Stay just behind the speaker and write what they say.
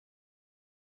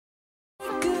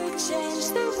change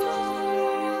the world.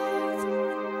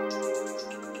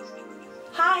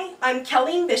 Hi, I'm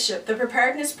Kellene Bishop, the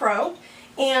Preparedness Pro,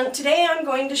 and today I'm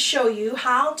going to show you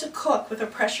how to cook with a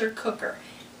pressure cooker.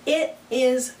 It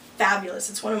is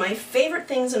fabulous. It's one of my favorite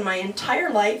things in my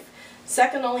entire life,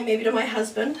 second only maybe to my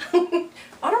husband.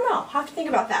 I don't know, I'll have to think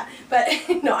about that. But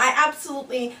no, I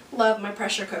absolutely love my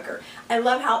pressure cooker. I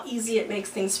love how easy it makes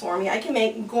things for me. I can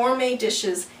make gourmet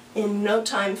dishes in no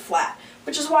time flat,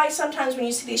 which is why sometimes when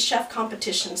you see these chef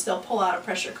competitions, they'll pull out a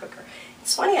pressure cooker.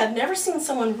 It's funny, I've never seen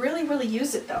someone really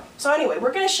use it though. So anyway,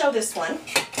 we're going to show this one.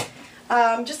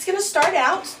 I'm just going to start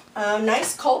out a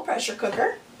nice cold pressure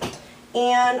cooker,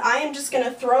 and I am just going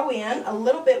to throw in a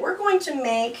little bit. We're going to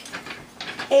make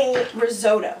a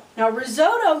risotto. Now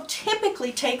risotto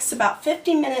typically takes about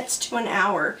 50 minutes to an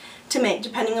hour to make,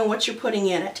 depending on what you're putting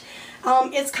in it.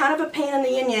 It's kind of a pain in the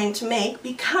yin-yang to make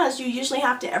because you usually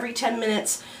have to every 10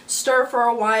 minutes stir for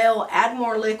a while, add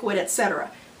more liquid, etc.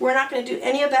 We're not going to do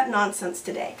any of that nonsense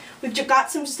today. We've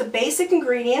got some just the basic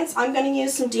ingredients. I'm going to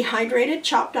use some dehydrated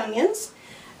chopped onions,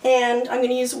 and I'm going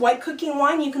to use white cooking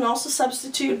wine. You can also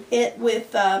substitute it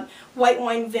with white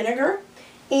wine vinegar.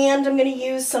 And I'm going to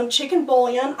use some chicken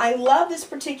bouillon. I love this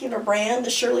particular brand,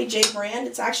 the Shirley J brand.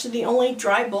 It's actually the only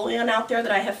dry bouillon out there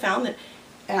that I have found that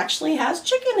actually has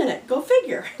chicken in it. Go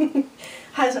figure.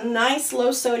 Has a nice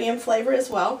low sodium flavor as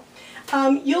well.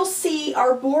 You'll see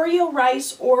arborio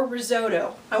rice or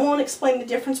risotto. I won't explain the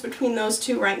difference between those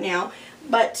two right now,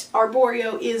 but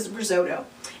arborio is risotto.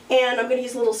 And I'm going to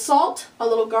use a little salt, a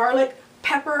little garlic,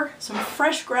 pepper, some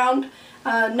fresh ground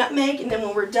nutmeg, and then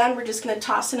when we're done, we're just going to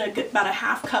toss in about a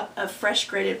half cup of fresh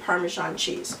grated Parmesan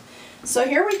cheese. So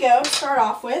here we go. To start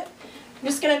off with, I'm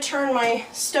just going to turn my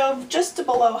stove just to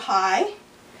below high,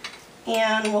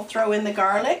 and we'll throw in the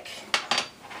garlic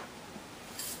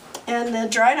and the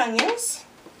dried onions,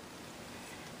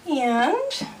 and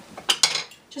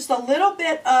just a little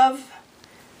bit of,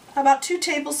 about 2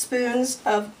 tablespoons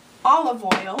of olive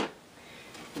oil,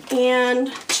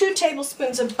 and 2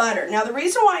 tablespoons of butter. Now the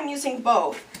reason why I'm using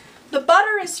both, the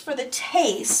butter is for the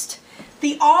taste,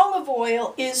 the olive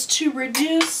oil is to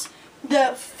reduce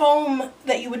the foam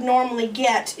that you would normally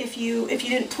get if you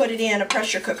didn't put it in a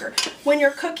pressure cooker. When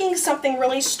you're cooking something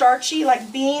really starchy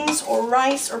like beans or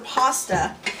rice or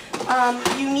pasta,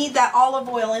 you need that olive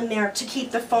oil in there to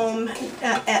keep the foam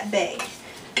at bay.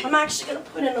 I'm actually going to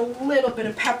put in a little bit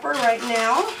of pepper right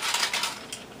now.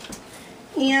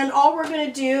 And all we're going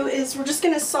to do is we're just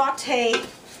going to saute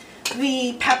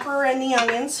the pepper and the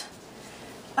onions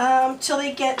till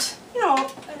they get,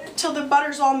 till the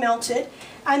butter's all melted.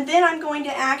 And then I'm going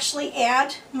to actually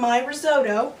add my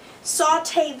risotto,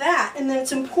 saute that, and then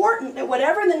it's important that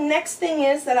whatever the next thing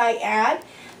is that I add,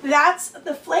 that's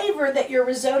the flavor that your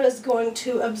risotto is going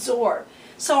to absorb.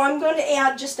 So I'm going to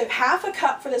add just a half a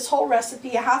cup for this whole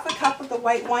recipe, a half a cup of the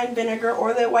white wine vinegar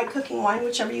or the white cooking wine,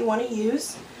 whichever you want to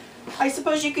use. I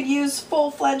suppose you could use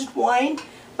full-fledged wine,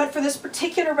 but for this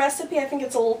particular recipe I think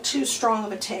it's a little too strong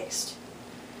of a taste.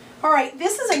 Alright,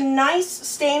 this is a nice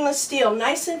stainless steel,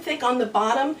 nice and thick on the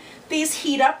bottom. These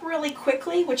heat up really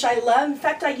quickly, which I love. In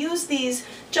fact, I use these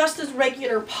just as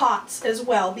regular pots as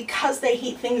well because they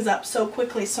heat things up so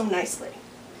quickly, so nicely.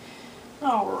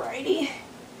 Alrighty,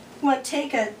 I'm going to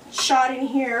take a shot in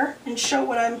here and show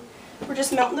we're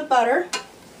just melting the butter.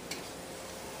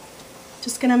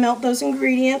 Just going to melt those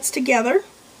ingredients together.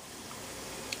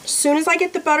 As soon as I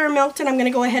get the butter melted, I'm going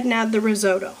to go ahead and add the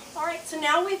risotto. Alright, so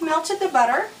now we've melted the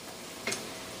butter.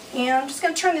 And I'm just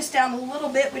going to turn this down a little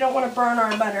bit. We don't want to burn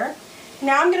our butter.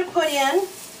 Now I'm going to put in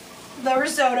the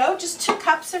risotto, just 2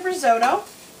 cups of risotto.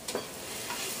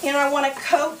 And I want to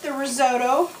coat the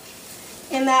risotto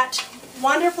in that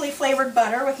wonderfully flavored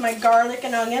butter with my garlic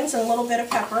and onions and a little bit of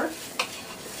pepper.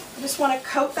 I just want to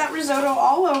coat that risotto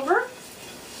all over.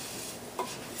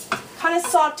 Kind of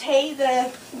saute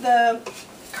the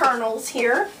kernels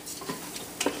here.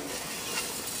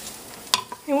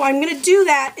 And I'm going to do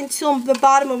that until the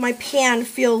bottom of my pan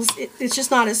feels, it's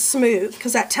just not as smooth,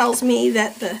 because that tells me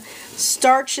that the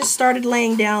starch has started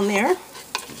laying down there.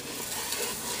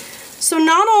 So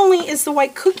not only is the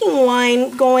white cooking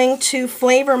wine going to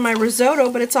flavor my risotto,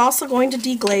 but it's also going to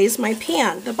deglaze my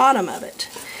pan, the bottom of it.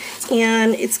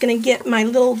 And it's going to get my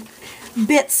little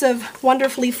bits of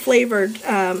wonderfully flavored,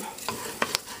 I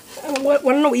don't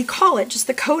know what you call it, just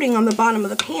the coating on the bottom of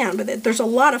the pan, but there's a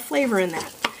lot of flavor in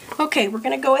that. Okay, we're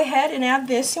going to go ahead and add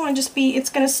this. You want to it's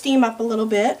going to steam up a little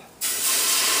bit.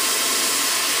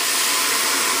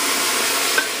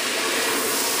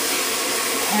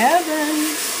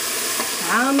 Heaven,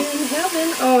 I'm in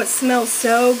heaven. Oh, it smells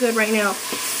so good right now.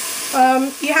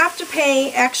 You have to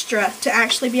pay extra to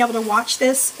actually be able to watch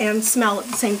this and smell at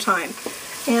the same time.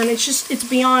 And it's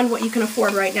beyond what you can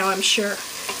afford right now, I'm sure.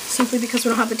 Simply because we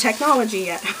don't have the technology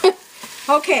yet.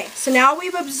 Okay, so now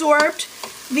we've absorbed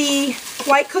the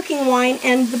white cooking wine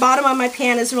and the bottom of my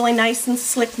pan is really nice and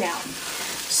slick now.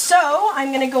 So I'm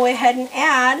going to go ahead and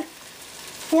add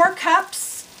 4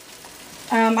 cups.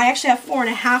 I actually have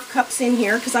 4.5 cups in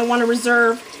here because I want to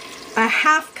reserve a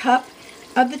 1/2 cup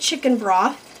of the chicken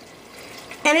broth.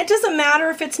 And it doesn't matter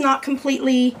if it's not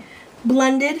completely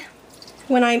blended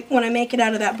when I make it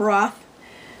out of that broth,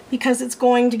 because it's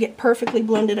going to get perfectly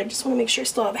blended. I just want to make sure I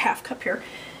still have a 1/2 cup here.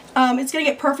 It's going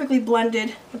to get perfectly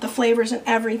blended with the flavors and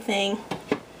everything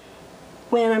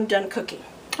when I'm done cooking.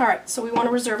 Alright, so we want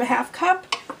to reserve a 1/2 cup.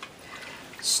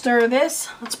 Stir this.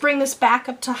 Let's bring this back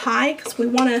up to high because we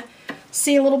want to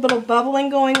see a little bit of bubbling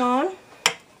going on.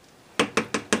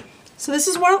 So this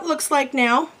is what it looks like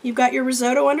now. You've got your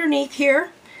risotto underneath here.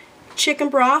 Chicken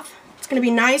broth. It's going to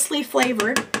be nicely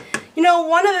flavored. You know,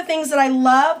 one of the things that I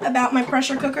love about my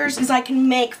pressure cookers is I can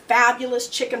make fabulous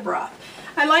chicken broth.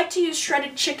 I like to use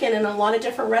shredded chicken in a lot of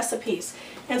different recipes.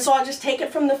 And so I'll just take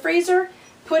it from the freezer,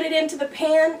 put it into the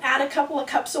pan, add a couple of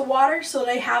cups of water so that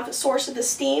I have a source of the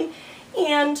steam.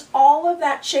 And all of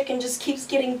that chicken just keeps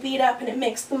getting beat up and it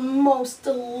makes the most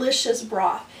delicious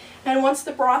broth. And once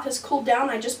the broth has cooled down,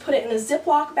 I just put it in a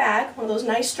Ziploc bag, one of those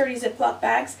nice sturdy Ziploc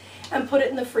bags, and put it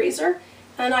in the freezer.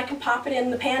 And I can pop it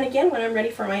in the pan again when I'm ready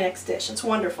for my next dish. It's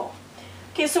wonderful.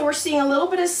 Okay, so we're seeing a little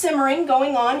bit of simmering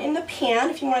going on in the pan.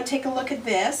 If you want to take a look at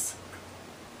this.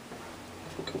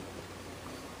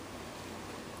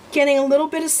 Getting a little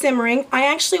bit of simmering. I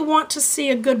actually want to see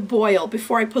a good boil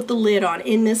before I put the lid on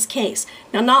in this case.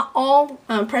 Now, not all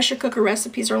pressure cooker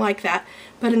recipes are like that,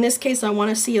 but in this case I want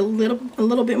to see a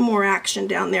little bit more action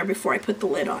down there before I put the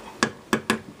lid on.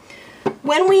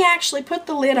 When we actually put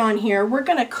the lid on here, we're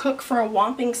going to cook for a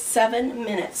whopping 7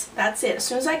 minutes. That's it. As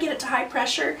soon as I get it to high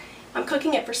pressure, I'm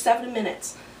cooking it for 7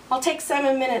 minutes. I'll take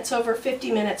 7 minutes over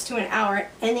 50 minutes to an hour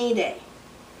any day.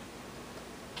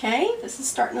 Okay, this is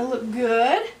starting to look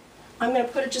good. I'm going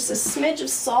to put just a smidge of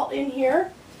salt in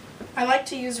here. I like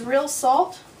to use real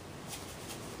salt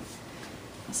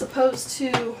as opposed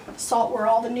to salt where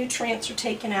all the nutrients are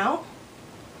taken out.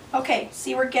 Okay,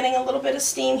 see, we're getting a little bit of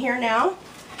steam here now.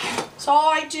 So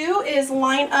all I do is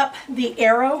line up the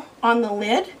arrow on the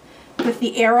lid with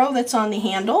the arrow that's on the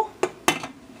handle.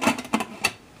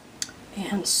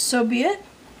 And so be it.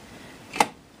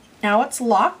 Now it's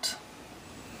locked.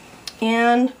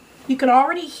 And you can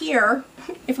already hear,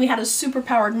 if we had a super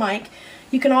powered mic,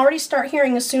 you can already start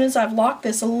hearing as soon as I've locked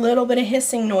this a little bit of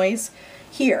hissing noise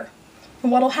here.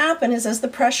 And what will happen is as the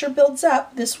pressure builds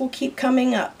up, this will keep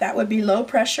coming up. That would be low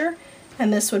pressure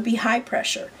and this would be high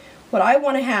pressure. What I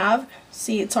want to have,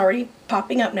 see it's already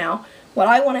popping up now, what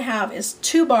I want to have is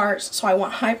 2 bars, so I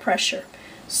want high pressure.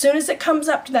 As soon as it comes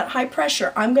up to that high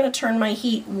pressure, I'm going to turn my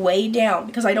heat way down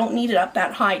because I don't need it up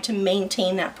that high to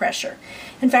maintain that pressure.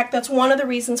 In fact, that's one of the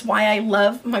reasons why I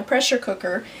love my pressure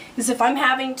cooker, is if I'm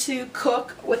having to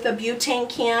cook with a butane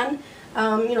can,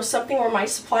 you know, something where my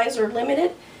supplies are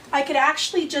limited, I could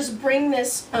actually just bring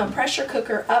this pressure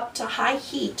cooker up to high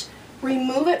heat,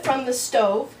 remove it from the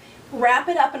stove, wrap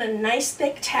it up in a nice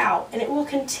thick towel, and it will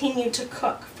continue to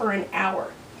cook for an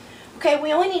hour. Okay,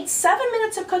 we only need 7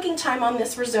 minutes of cooking time on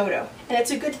this risotto, and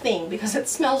it's a good thing because it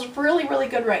smells really, really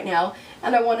good right now,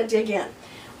 and I want to dig in.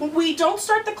 We don't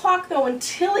start the clock though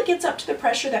until it gets up to the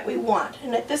pressure that we want,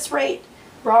 and at this rate,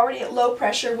 we're already at low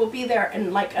pressure. We'll be there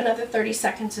in like another 30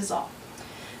 seconds is all.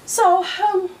 So,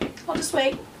 I'll just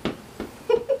wait.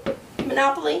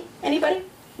 Monopoly, anybody?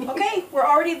 Okay, we're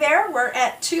already there. We're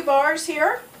at 2 bars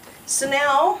here. So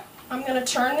now I'm going to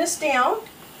turn this down.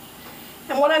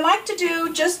 And what I like to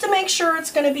do, just to make sure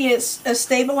it's going to be a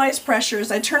stabilized pressure, is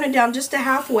I turn it down just a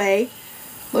halfway.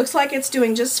 Looks like it's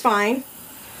doing just fine.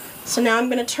 So now I'm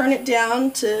going to turn it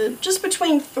down to just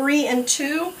between 3 and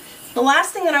 2. The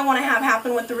last thing that I want to have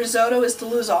happen with the risotto is to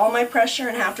lose all my pressure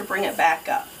and have to bring it back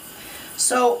up.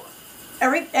 So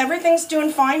everything's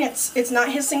doing fine. It's not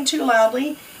hissing too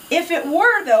loudly. If it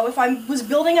were though, if I was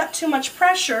building up too much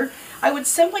pressure, I would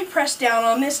simply press down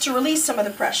on this to release some of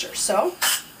the pressure. So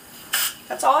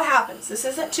that's all that happens. This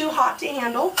isn't too hot to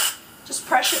handle. Just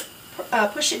push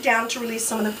it down to release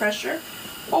some of the pressure.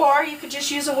 Or you could just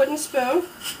use a wooden spoon,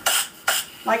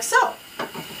 like so.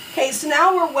 Okay, so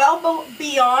now we're well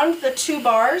beyond the 2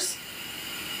 bars.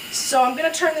 So I'm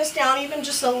going to turn this down even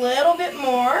just a little bit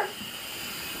more.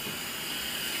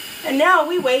 And now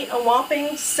we wait a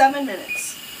whopping 7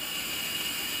 minutes.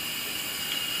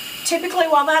 typically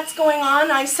while that's going on,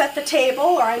 I set the table,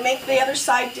 or I make the other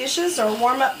side dishes, or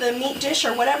warm up the meat dish,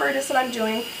 or whatever it is that I'm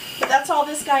doing. But that's all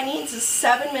this guy needs is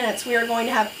 7 minutes. We are going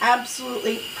to have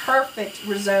absolutely perfect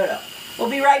risotto. We'll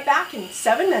be right back in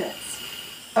 7 minutes.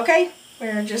 Okay,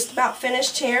 we're just about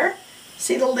finished here.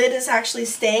 See, the lid is actually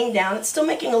staying down. It's still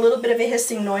making a little bit of a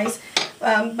hissing noise,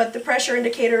 but the pressure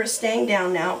indicator is staying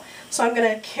down now. So I'm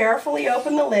going to carefully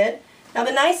open the lid. Now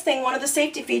the nice thing, one of the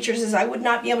safety features, is I would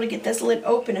not be able to get this lid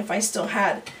open if I still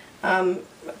had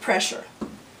pressure.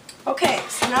 Okay,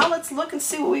 so now let's look and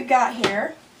see what we've got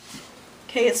here.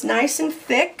 Okay, it's nice and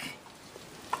thick.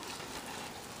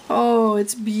 Oh,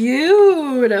 it's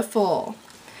beautiful.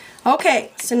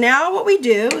 Okay, so now what we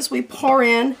do is we pour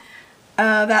in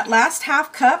that last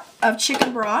half cup of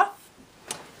chicken broth,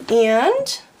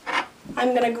 and I'm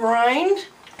going to grind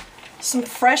some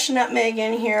fresh nutmeg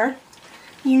in here.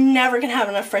 You never can have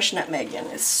enough fresh nutmeg in.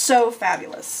 It's so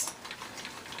fabulous.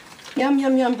 Yum,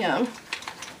 yum, yum, yum.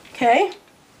 Okay.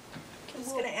 I'm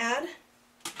just going to add,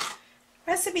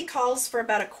 recipe calls for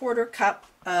about a 1/4 cup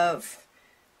of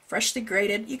freshly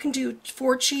grated. You can do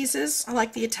 4 cheeses. I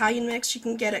like the Italian mix you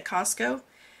can get at Costco.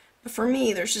 But for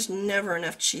me, there's just never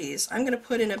enough cheese. I'm going to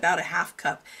put in about a 1/2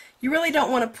 cup. You really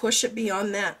don't want to push it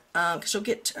beyond that because you'll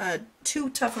get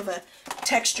too tough of a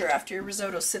texture after your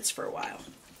risotto sits for a while.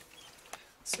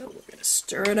 So we're going to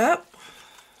stir it up.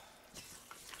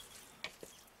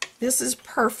 This is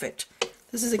perfect.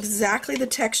 This is exactly the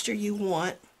texture you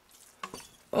want.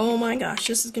 Oh my gosh,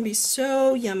 this is going to be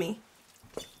so yummy.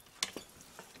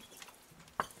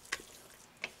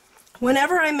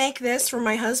 Whenever I make this for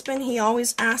my husband, he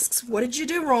always asks, "What did you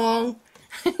do wrong?"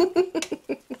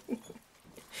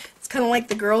 It's kind of like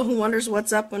the girl who wonders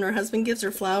what's up when her husband gives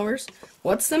her flowers.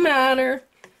 What's the matter?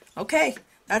 Okay,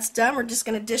 that's done. We're just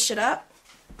going to dish it up.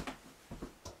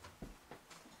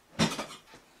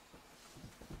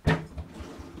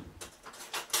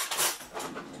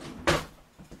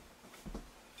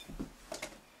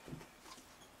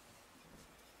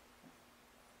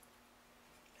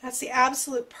 That's the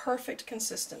absolute perfect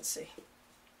consistency.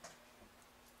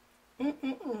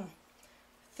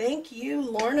 Thank you,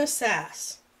 Lorna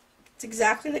Sass. It's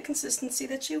exactly the consistency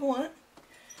that you want.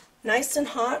 Nice and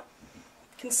hot.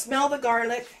 You can smell the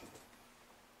garlic.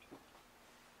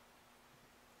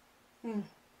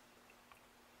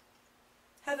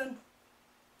 Heaven.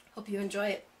 Hope you enjoy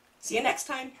it. See you next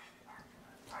time.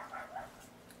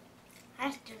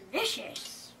 That's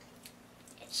delicious.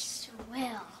 It's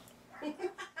swell.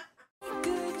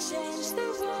 Could change the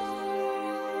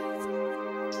world.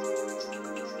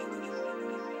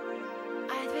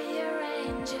 I'd be your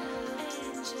angel.